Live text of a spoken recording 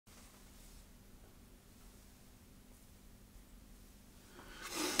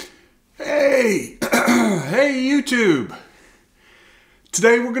Hey, hey YouTube.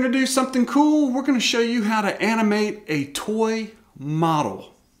 Today we're going to do something cool. We're going to show you how to animate a toy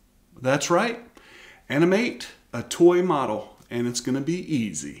model. That's right, animate a toy model, and it's going to be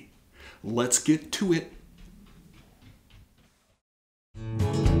easy. Let's get to it.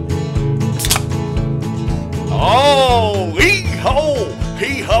 Oh, hee-ho,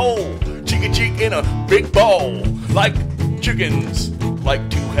 chicken chick in a big ball, like chickens, like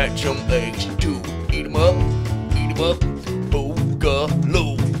to hatch some eggs, to eat 'em up,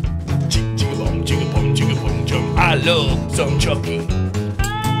 boogaloo. Chicka bum, chum, I love some Chucky.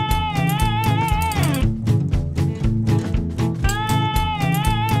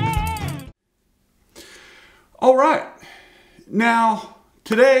 All right, now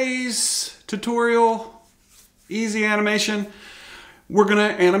today's tutorial, easy animation, we're gonna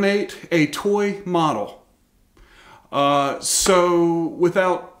animate a toy model. So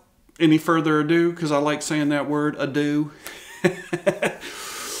without any further ado, because I like saying that word, ado,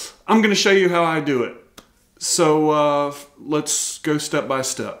 I'm gonna show you how I do it. So let's go step by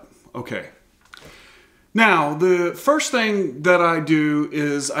step. Okay. Now, the first thing that I do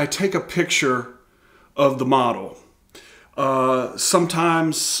is I take a picture of the model.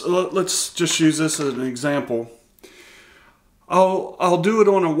 Sometimes, let's just use this as an example. I'll do it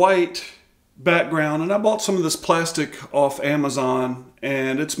on a white background, and I bought some of this plastic off Amazon,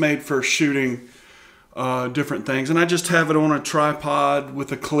 and it's made for shooting different things, and I just have it on a tripod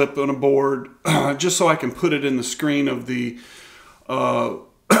with a clip on a board just so I can put it in the screen of the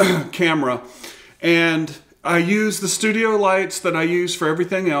camera. And I use the studio lights that I use for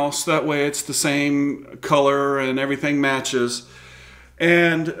everything else. That way it's the same color and everything matches.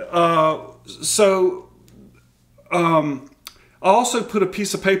 And I also put a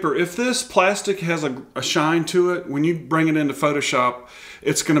piece of paper. If this plastic has a shine to it, when you bring it into Photoshop,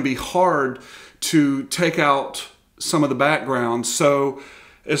 it's going to be hard to take out some of the background. So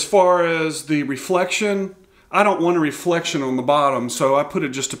as far as the reflection, I don't want a reflection on the bottom, so I put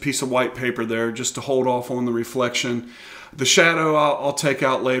just a piece of white paper there just to hold off on the reflection. The shadow I'll take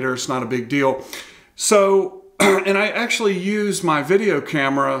out later. It's not a big deal. So, and I actually use my video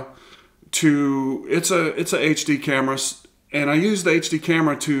camera to, it's a HD camera, and I use the HD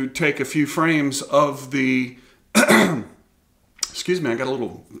camera to take a few frames of the, excuse me, I got a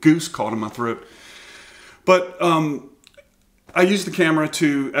little goose caught in my throat. But I use the camera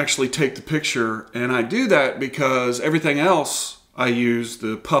to actually take the picture, and I do that because everything else I use,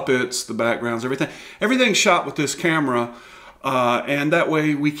 the puppets, the backgrounds, everything's shot with this camera, and that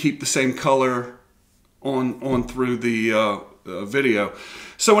way we keep the same color on through the video.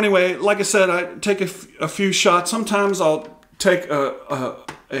 So anyway, like I said, I take a few shots. Sometimes I'll take a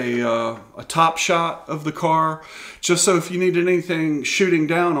top shot of the car, just so if you need anything shooting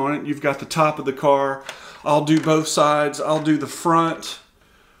down on it, you've got the top of the car. I'll do both sides. I'll do the front.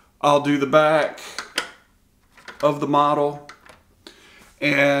 I'll do the back of the model.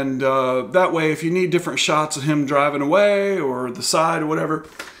 And that way, if you need different shots of him driving away or the side or whatever.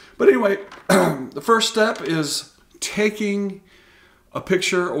 But anyway, the first step is taking a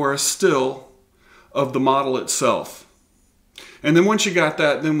picture or a still of the model itself. And then once you got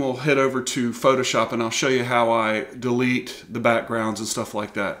that, then we'll head over to Photoshop, and I'll show you how I delete the backgrounds and stuff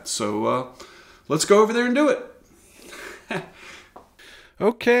like that. So let's go over there and do it.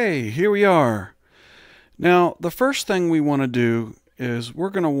 Okay, here we are. Now, the first thing we want to do is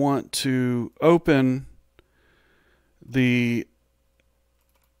we're going to want to open the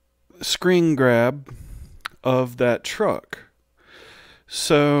screen grab of that truck.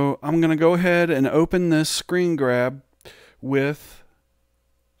 So I'm going to go ahead and open this screen grab with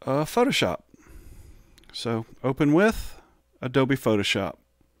Photoshop. So open with Adobe Photoshop.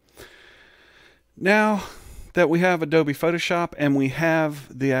 Now that we have Adobe Photoshop and we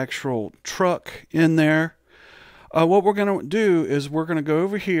have the actual truck in there, what we're going to do is we're going to go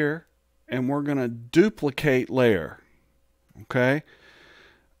over here and we're going to duplicate layer. Okay?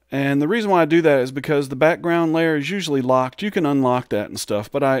 And the reason why I do that is because the background layer is usually locked. You can unlock that and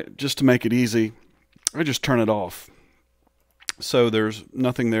stuff, but just to make it easy, I just turn it off. So there's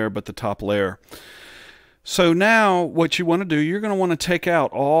nothing there but the top layer. So now what you want to do, you're going to want to take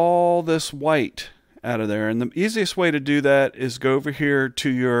out all this white out of there. And the easiest way to do that is go over here to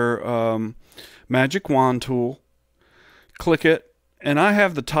your magic wand tool, click it, and I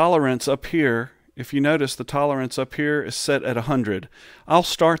have the tolerance up here. If you notice, the tolerance up here is set at 100. I'll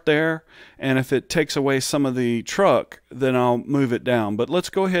start there, and if it takes away some of the truck, then I'll move it down. But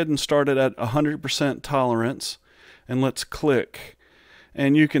let's go ahead and start it at 100% tolerance, and let's click.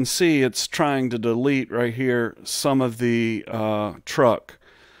 And you can see it's trying to delete right here some of the truck.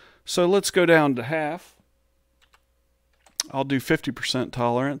 So let's go down to half. I'll do 50%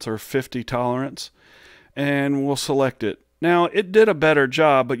 tolerance or 50 tolerance, and we'll select it. Now it did a better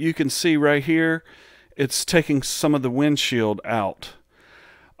job, but you can see right here it's taking some of the windshield out.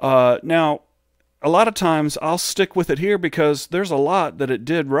 Now a lot of times I'll stick with it here because there's a lot that it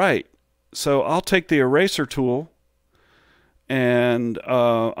did right. So I'll take the eraser tool and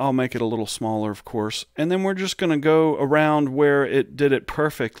I'll make it a little smaller, of course, and then we're just going to go around where it did it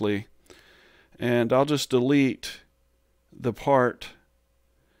perfectly, and I'll just delete the part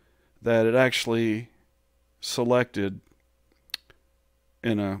that it actually selected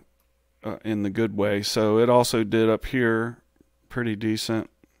in the good way. So it also did up here pretty decent.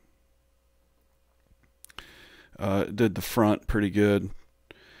 It did the front pretty good.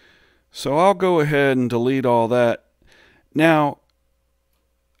 So I'll go ahead and delete all that. Now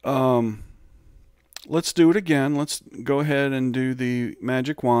let's do it again. Let's go ahead and do the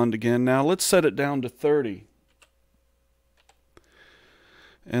magic wand again. Now let's set it down to 30.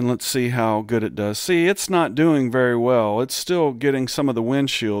 And let's see how good it does. See, it's not doing very well. It's still getting some of the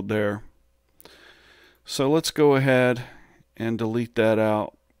windshield there. So let's go ahead and delete that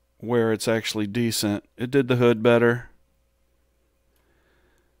out where it's actually decent. It did the hood better.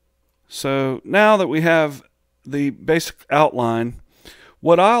 So now that we have the basic outline,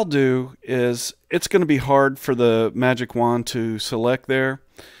 what I'll do is, it's going to be hard for the magic wand to select there.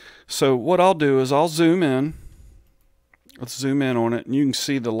 So what I'll do is I'll zoom in. Let's zoom in on it, and you can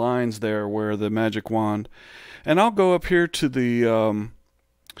see the lines there where the magic wand. And I'll go up here to the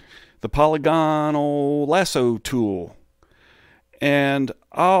polygonal lasso tool, and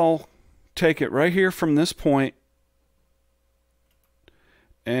I'll take it right here from this point,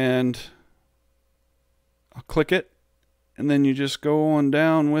 and I'll click it, and then you just go on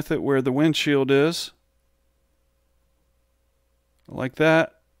down with it where the windshield is, like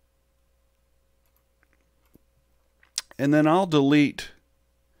that. And then I'll delete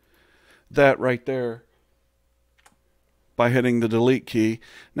that right there by hitting the delete key.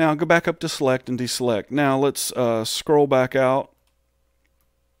 Now go back up to select and deselect. Now let's scroll back out.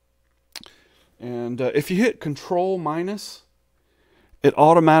 And if you hit Control minus, it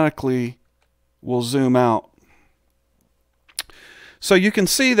automatically will zoom out. So you can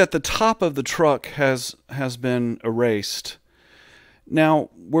see that the top of the truck has been erased. Now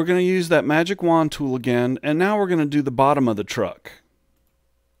we're going to use that magic wand tool again, and now we're going to do the bottom of the truck.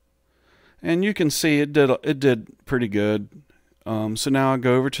 And you can see it did pretty good. So now I'll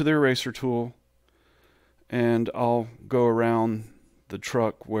go over to the eraser tool, and I'll go around the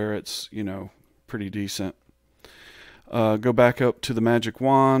truck where it's, you know, pretty decent. Go back up to the magic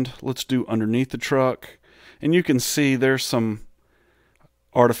wand. Let's do underneath the truck, and you can see there's some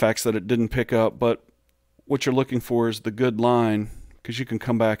artifacts that it didn't pick up, but what you're looking for is the good line, because you can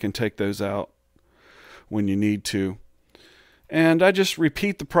come back and take those out when you need to. And I just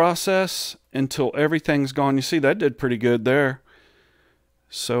repeat the process until everything's gone. You see, that did pretty good there.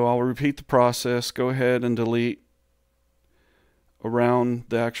 So I'll repeat the process, go ahead and delete around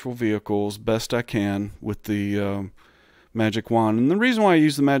the actual vehicles best I can with the magic wand. And the reason why I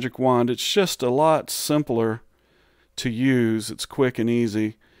use the magic wand, it's just a lot simpler to use. It's quick and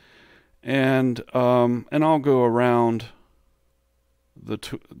easy. And I'll go around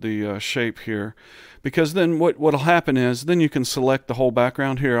the shape here, because then what'll happen is then you can select the whole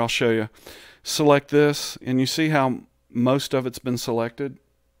background. Here, I'll show you. Select this, and you see how most of it's been selected,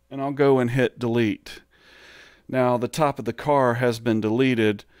 and I'll go and hit delete. Now the top of the car has been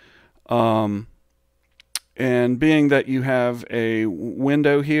deleted, and being that you have a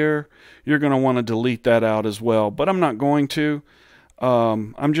window here, you're going to want to delete that out as well, but I'm not going to.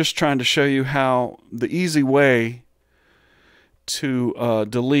 I'm just trying to show you how the easy way to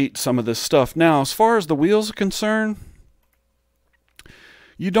delete some of this stuff. Now, as far as the wheels are concerned,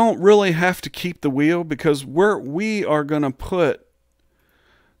 you don't really have to keep the wheel, because we are going to put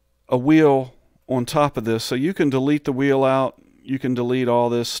a wheel on top of this. So you can delete the wheel out. You can delete all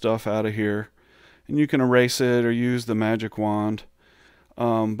this stuff out of here, and you can erase it or use the magic wand.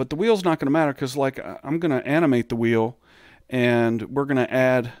 But the wheel's not going to matter, because like I'm going to animate the wheel, and we're going to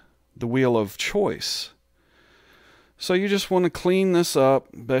add the wheel of choice. So you just want to clean this up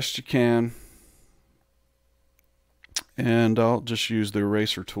best you can. And I'll just use the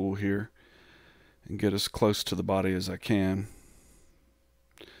eraser tool here and get as close to the body as I can.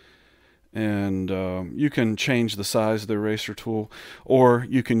 And you can change the size of the eraser tool, or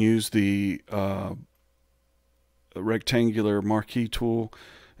you can use the rectangular marquee tool,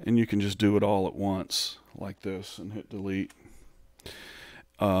 and you can just do it all at once like this and hit delete.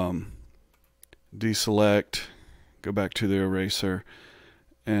 Deselect, go back to the eraser,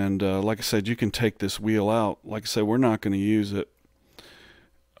 And like I said, you can take this wheel out. Like I said, we're not going to use it.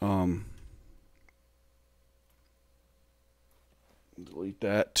 Delete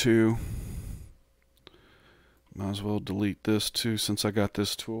that too. Might as well delete this too since I got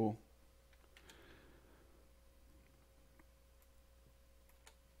this tool.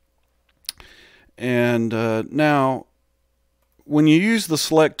 And now, when you use the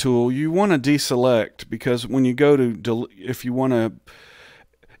select tool, you want to deselect, because when you go to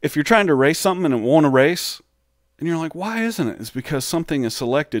if you're trying to erase something and it won't erase, and you're like, why isn't it? It's because something is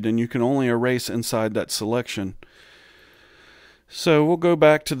selected and you can only erase inside that selection. So we'll go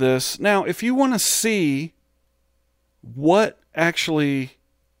back to this. Now, if you want to see what actually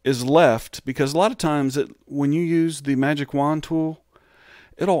is left, because a lot of times when you use the magic wand tool,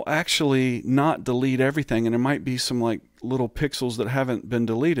 it'll actually not delete everything, and there might be some like little pixels that haven't been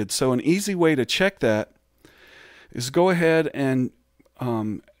deleted. So an easy way to check that is go ahead and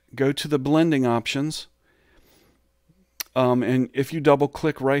go to the blending options, and if you double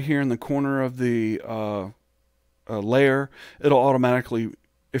click right here in the corner of the layer, it'll automatically,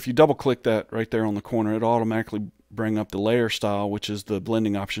 if you double click that right there on the corner, it'll automatically bring up the layer style, which is the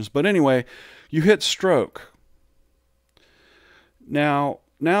blending options. But anyway, you hit stroke. Now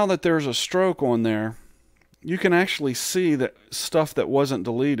that there's a stroke on there, you can actually see that stuff that wasn't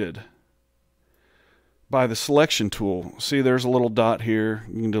deleted by the selection tool. See, there's a little dot here.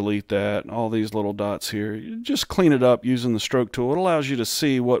 You can delete that. All these little dots here. You just clean it up using the stroke tool. It allows you to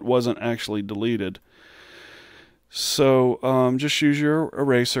see what wasn't actually deleted. So just use your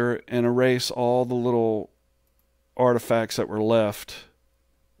eraser and erase all the little artifacts that were left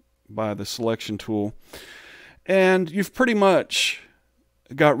by the selection tool. And you've pretty much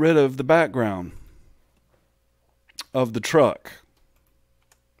got rid of the background of the truck.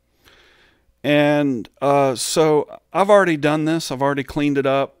 And so I've already done this. I've already cleaned it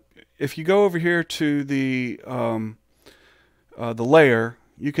up. If you go over here to the layer,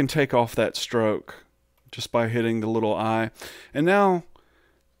 you can take off that stroke just by hitting the little eye. And now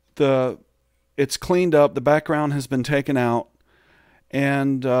it's cleaned up. The background has been taken out.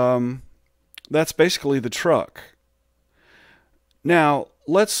 And that's basically the truck. Now,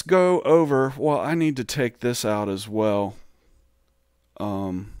 let's go over, well, I need to take this out as well.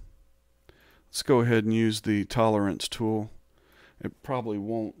 Let's go ahead and use the tolerance tool. It probably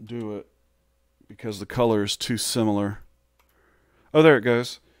won't do it because the color is too similar. Oh, there it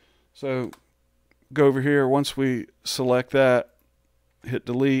goes. So go over here. Once we select that, hit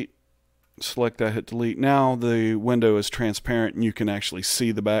delete, select that, hit delete. Now the window is transparent and you can actually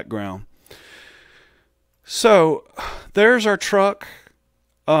see the background. So there's our truck.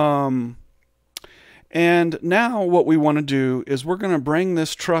 And now what we want to do is we're going to bring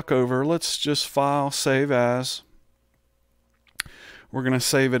this truck over. Let's just file, save as. We're going to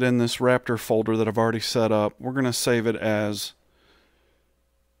save it in this Raptor folder that I've already set up. We're going to save it as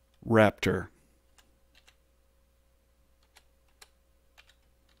Raptor.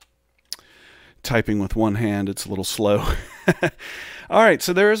 Typing with one hand, it's a little slow. All right,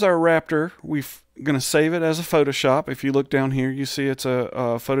 so there's our Raptor. We're going to save it as a Photoshop. If you look down here, you see it's a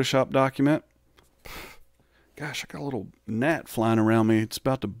Photoshop document. Gosh, I got a little gnat flying around me. It's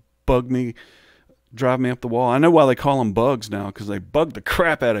about to bug me, drive me up the wall. I know why they call them bugs now, because they bug the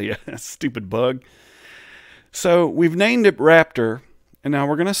crap out of you. Stupid bug. So we've named it Raptor, and now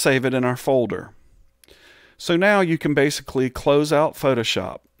we're going to save it in our folder. So now you can basically close out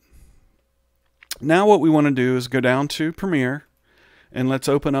Photoshop. Now what we want to do is go down to Premiere, and let's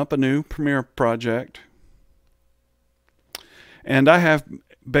open up a new Premiere project. And I have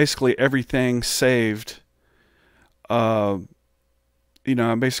basically everything saved. You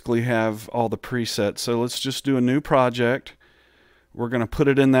know, I basically have all the presets. So let's just do a new project. We're going to put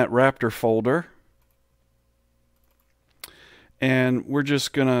it in that Raptor folder. And we're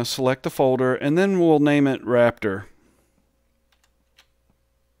just going to select the folder, and then we'll name it Raptor.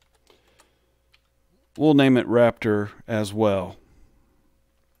 We'll name it Raptor as well.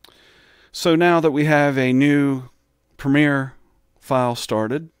 So now that we have a new Premiere file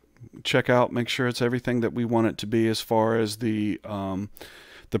started, check out, make sure it's everything that we want it to be as far as the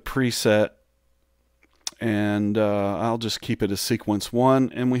preset, and I'll just keep it as sequence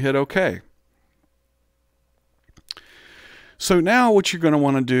 1, and we hit OK. So now what you're going to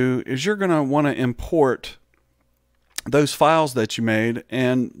want to do is you're going to want to import those files that you made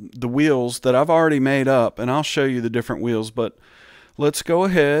and the wheels that I've already made up, and I'll show you the different wheels, but let's go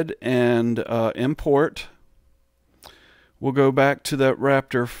ahead and import. We'll go back to that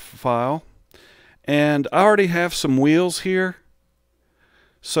Raptor file, and I already have some wheels here.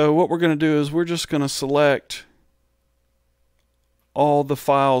 So what we're going to do is we're just going to select all the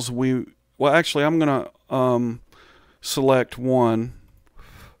files well, actually, I'm going to select one.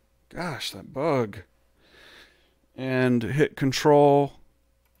 Gosh, that bug. And hit Control.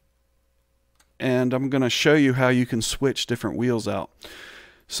 And I'm going to show you how you can switch different wheels out.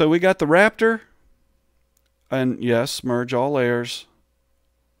 So we got the Raptor. And yes, merge all layers.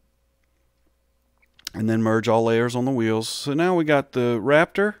 And then merge all layers on the wheels. So now we got the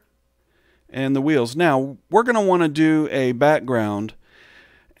Raptor and the wheels. Now, we're going to want to do a background.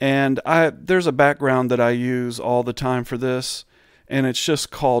 And there's a background that I use all the time for this, and it's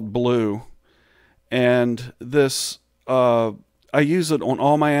just called blue. And this, I use it on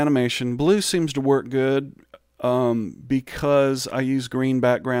all my animation. Blue seems to work good because I use green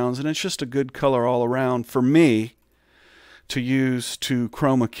backgrounds, and it's just a good color all around for me to use to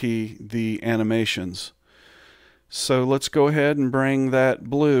chroma key the animations. So let's go ahead and bring that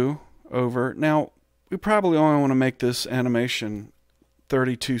blue over. Now, we probably only want to make this animation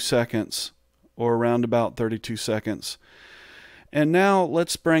 32 seconds, or around about 32 seconds. And now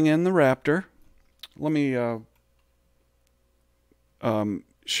let's bring in the Raptor. Let me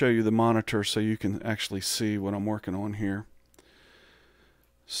show you the monitor so you can actually see what I'm working on here.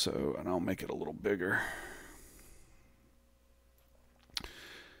 So, and I'll make it a little bigger.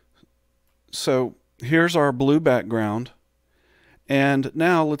 So here's our blue background. And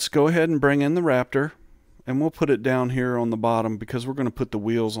now let's go ahead and bring in the Raptor. And we'll put it down here on the bottom because we're going to put the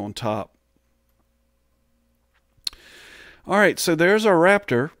wheels on top. Alright, so there's our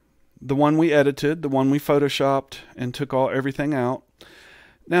Raptor, the one we edited, the one we photoshopped and took everything out.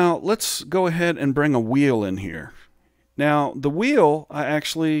 Now let's go ahead and bring a wheel in here. Now the wheel, I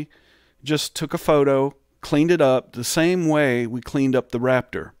actually just took a photo, cleaned it up the same way we cleaned up the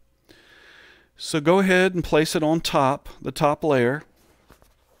Raptor. So go ahead and place it on top, the top layer,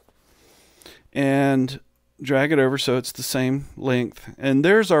 and drag it over so it's the same length. And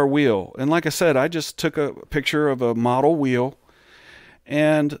there's our wheel. And like I said, I just took a picture of a model wheel.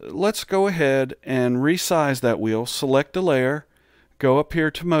 And let's go ahead and resize that wheel. Select a layer, go up here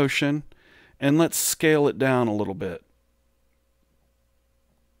to motion, and let's scale it down a little bit.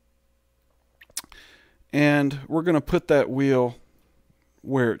 And we're going to put that wheel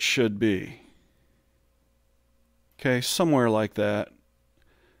where it should be. Okay, somewhere like that.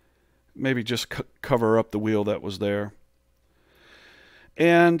 Maybe just cover up the wheel that was there.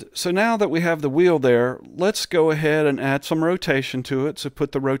 And so now that we have the wheel there, let's go ahead and add some rotation to it. So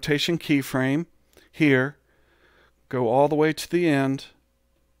put the rotation keyframe here, go all the way to the end,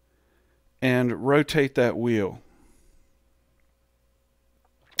 and rotate that wheel.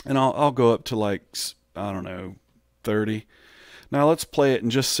 And I'll go up to like, I don't know, 30. Now let's play it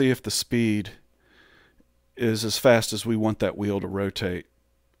and just see if the speed is as fast as we want that wheel to rotate.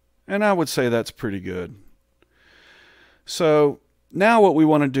 And I would say that's pretty good. So now what we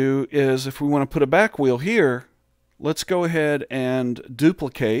want to do is, if we want to put a back wheel here, let's go ahead and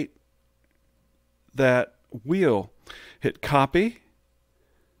duplicate that wheel. Hit copy,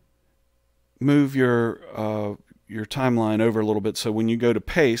 move your timeline over a little bit so when you go to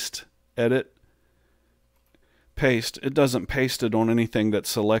paste, edit, paste, it doesn't paste it on anything that's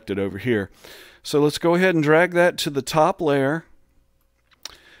selected over here. So let's go ahead and drag that to the top layer.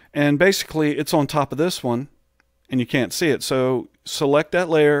 And basically it's on top of this one and you can't see it. So select that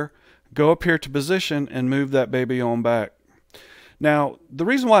layer, go up here to position and move that baby on back. Now the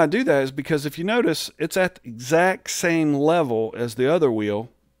reason why I do that is because if you notice it's at the exact same level as the other wheel,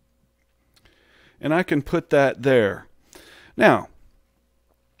 and I can put that there. Now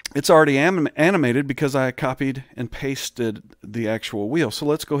it's already animated because I copied and pasted the actual wheel. So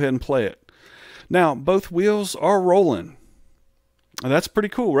let's go ahead and play it. Now both wheels are rolling. That's pretty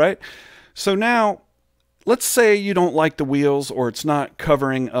cool, right? So now, let's say you don't like the wheels or it's not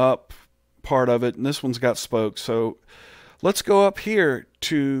covering up part of it, and this one's got spokes. So let's go up here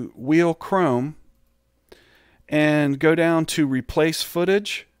to Wheel Chrome and go down to Replace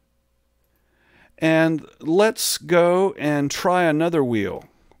Footage. And let's go and try another wheel,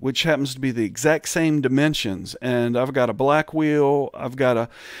 which happens to be the exact same dimensions. And I've got a black wheel.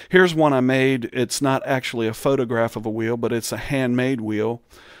 Here's one I made. It's not actually a photograph of a wheel, but it's a handmade wheel.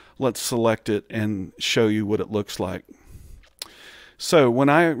 Let's select it and show you what it looks like. So when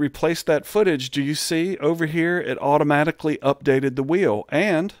I replaced that footage, do you see over here, it automatically updated the wheel.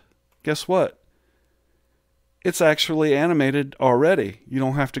 And guess what? It's actually animated already. You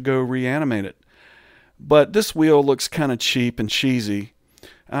don't have to go reanimate it. But this wheel looks kind of cheap and cheesy.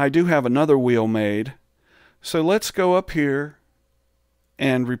 I do have another wheel made. So let's go up here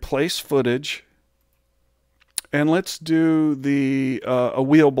and replace footage. And let's do a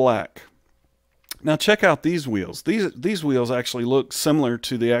wheel black. Now check out these wheels. These wheels actually look similar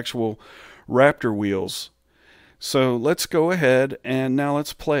to the actual Raptor wheels. So let's go ahead and now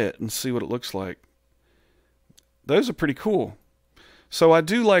let's play it and see what it looks like. Those are pretty cool. So I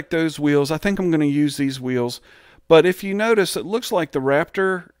do like those wheels. I think I'm going to use these wheels. But if you notice, it looks like the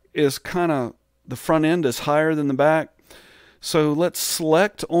Raptor is kind of, the front end is higher than the back. So let's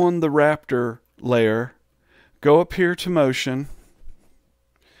select on the Raptor layer, go up here to motion,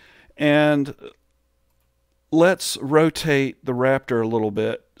 and let's rotate the Raptor a little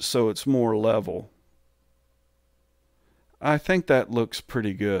bit so it's more level. I think that looks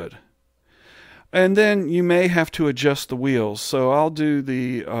pretty good. And then you may have to adjust the wheels. So I'll do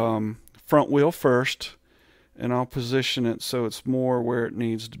the front wheel first, and I'll position it so it's more where it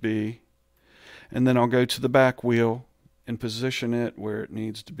needs to be. And then I'll go to the back wheel and position it where it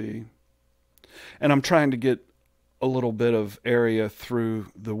needs to be. And I'm trying to get a little bit of area through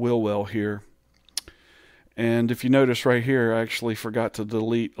the wheel well here. And if you notice right here, I actually forgot to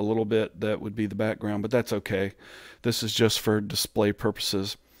delete a little bit. That would be the background, but that's okay. This is just for display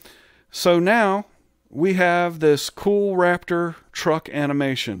purposes. So now we have this cool Raptor truck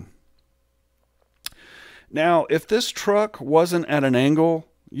animation. Now, if this truck wasn't at an angle,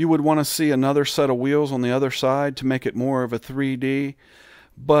 you would want to see another set of wheels on the other side to make it more of a 3D.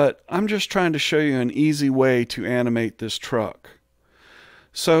 But I'm just trying to show you an easy way to animate this truck.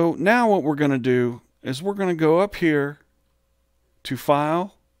 So now what we're going to do is we're going to go up here to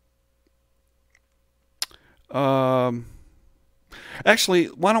File. Actually,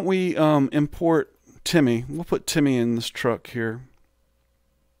 why don't we import Timmy? We'll put Timmy in this truck here,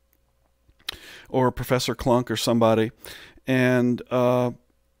 or Professor Clunk or somebody. And I'm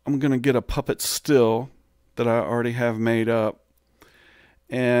going to get a puppet still that I already have made up.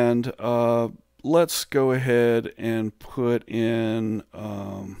 And let's go ahead and put in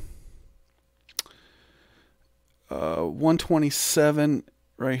 127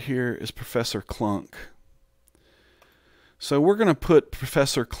 right here is Professor Clunk. So we're going to put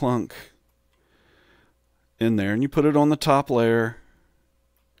Professor Clunk in there, and you put it on the top layer.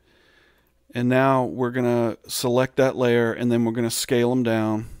 And now we're going to select that layer, and then we're going to scale him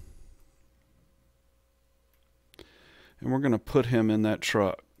down. And we're going to put him in that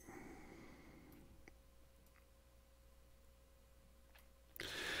truck.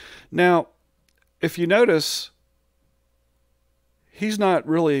 Now, if you notice, he's not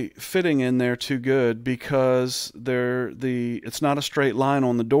really fitting in there too good because it's not a straight line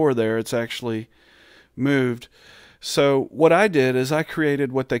on the door there. It's actually moved. So what I did is I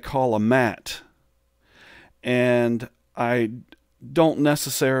created what they call a mat. And I don't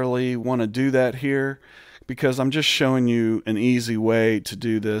necessarily want to do that here because I'm just showing you an easy way to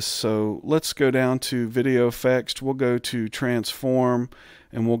do this. So let's go down to Video Effects. We'll go to Transform,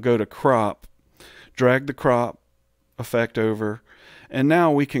 and we'll go to Crop. Drag the crop effect over. And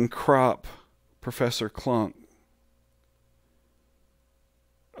now we can crop Professor Clunk.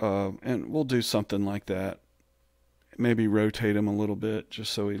 And we'll do something like that. Maybe rotate him a little bit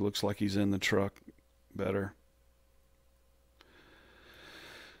just so he looks like he's in the truck better.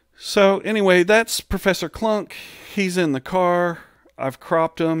 So anyway, that's Professor Clunk. He's in the car. I've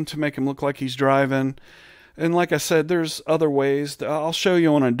cropped him to make him look like he's driving. And like I said, there's other ways. I'll show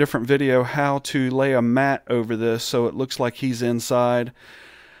you on a different video how to lay a mat over this so it looks like he's inside.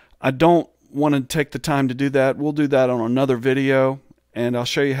 I don't want to take the time to do that. We'll do that on another video, and I'll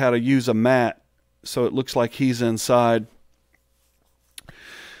show you how to use a mat so it looks like he's inside.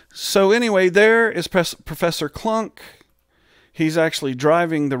 So anyway, there is Professor Clunk. He's actually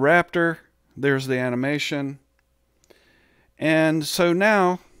driving the Raptor. There's the animation. And so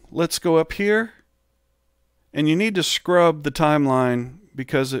now let's go up here. And you need to scrub the timeline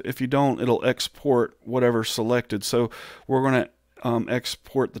because if you don't, it'll export whatever's selected. So we're going to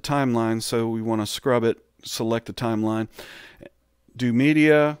export the timeline. So we want to scrub it, select the timeline. Do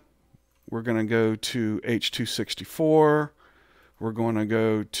Media. We're going to go to H264. We're going to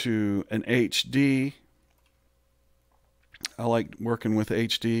go to an HD. I like working with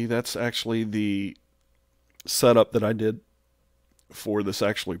HD. That's actually the setup that I did for this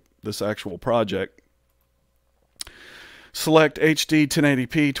actual project. Select HD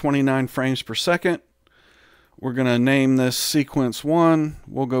 1080p 29 frames per second. We're going to name this sequence 1.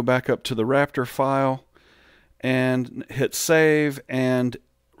 We'll go back up to the Raptor file and hit save, and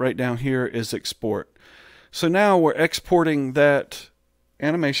right down here is export. So now we're exporting that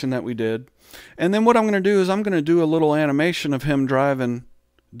animation that we did. And then what I'm going to do is I'm going to do a little animation of him driving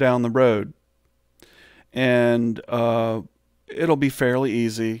down the road. And it'll be fairly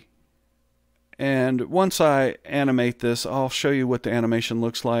easy. And once I animate this, I'll show you what the animation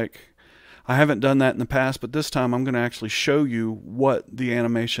looks like. I haven't done that in the past, but this time I'm going to actually show you what the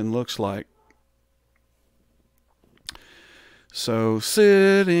animation looks like. So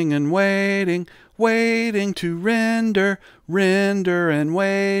sitting and waiting, waiting to render, render and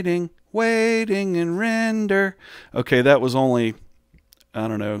waiting, waiting and render. Okay, that was only, I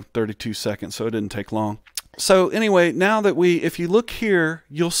don't know, 32 seconds, so it didn't take long. So anyway, now that if you look here,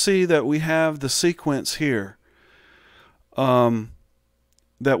 you'll see that we have the sequence here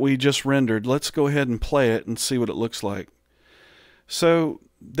that we just rendered. Let's go ahead and play it and see what it looks like. So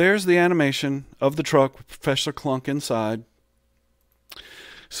there's the animation of the truck with Professor Clunk inside.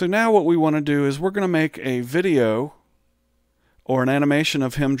 So now what we want to do is we're going to make a video or an animation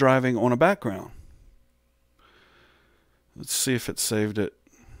of him driving on a background. Let's see if it saved it.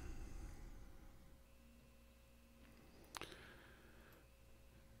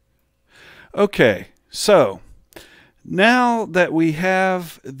 Okay, so now that we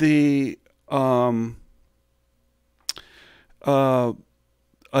have the a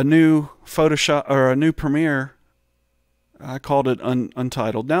new Photoshop or a new Premiere, I called it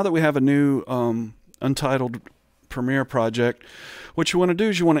Untitled. Now that we have a new Untitled Premiere project, what you want to do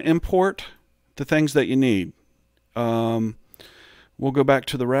is you want to import the things that you need. We'll go back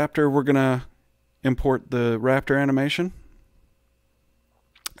to the Raptor. We're going to import the Raptor animation.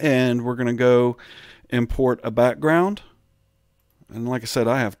 And we're going to go import a background. And like I said,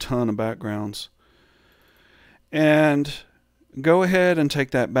 I have a ton of backgrounds. And go ahead and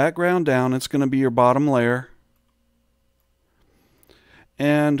take that background down. It's going to be your bottom layer.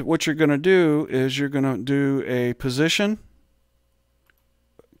 And what you're going to do is you're going to do a position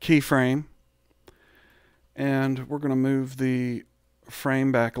keyframe. And we're going to move the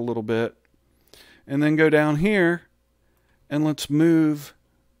frame back a little bit. And then go down here and let's move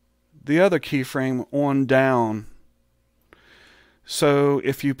the other keyframe on down. So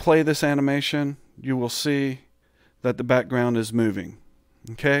if you play this animation, you will see that the background is moving.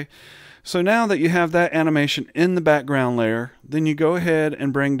 Okay? So now that you have that animation in the background layer, then you go ahead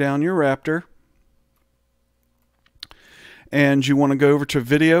and bring down your Raptor. And you want to go over to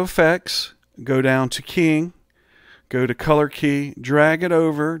Video Effects, go down to Keying, go to Color Key, drag it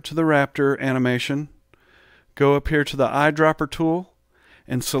over to the Raptor animation, go up here to the eyedropper tool,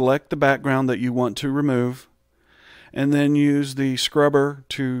 and select the background that you want to remove, and then use the scrubber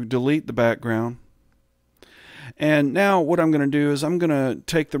to delete the background. And now what I'm going to do is I'm going to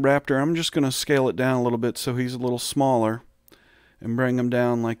take the Raptor, I'm just going to scale it down a little bit so he's a little smaller, and bring him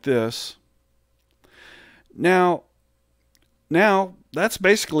down like this. Now that's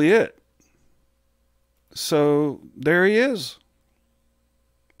basically it. So there he is.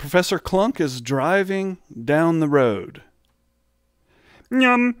 Professor Clunk is driving down the road.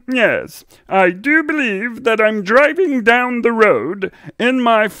 Yes, I do believe that I'm driving down the road in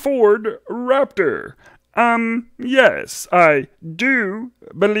my Ford Raptor. Yes, I do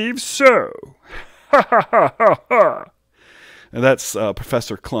believe so. Ha ha ha ha ha. And that's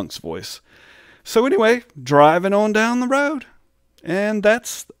Professor Clunk's voice. So anyway, driving on down the road. And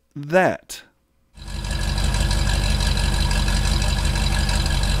that's that.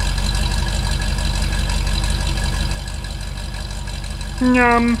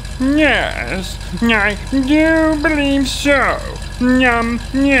 Yes, I do believe so.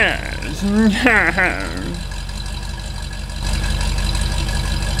 Yes.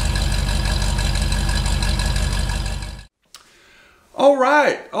 All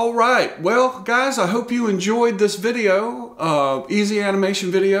right. Well, guys, I hope you enjoyed this video, easy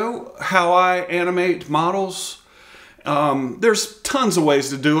animation video, how I animate models. There's tons of ways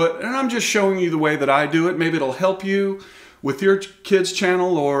to do it, and I'm just showing you the way that I do it. Maybe it'll help you with your kids'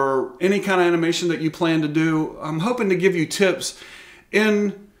 channel or any kind of animation that you plan to do. I'm hoping to give you tips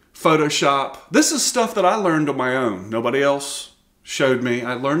in Photoshop. This is stuff that I learned on my own. Nobody else showed me.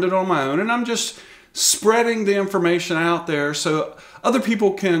 I learned it on my own, and I'm just spreading the information out there so other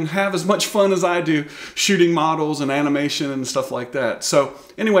people can have as much fun as I do shooting models and animation and stuff like that. So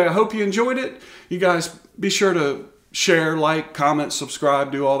anyway, I hope you enjoyed it. You guys be sure to share, like, comment,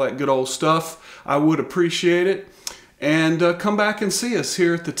 subscribe, do all that good old stuff. I would appreciate it. And come back and see us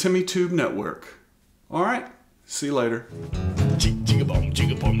here at the TimmyTube Network. All right, see you later.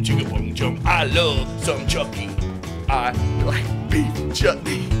 I love some Chucky. I like beef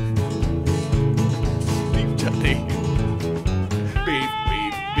chutney. Beef chutney.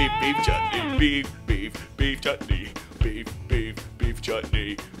 Beef chutney. Beef chutney. Beef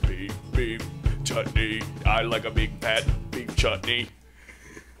chutney. Beef chutney. I like a big fat beef chutney.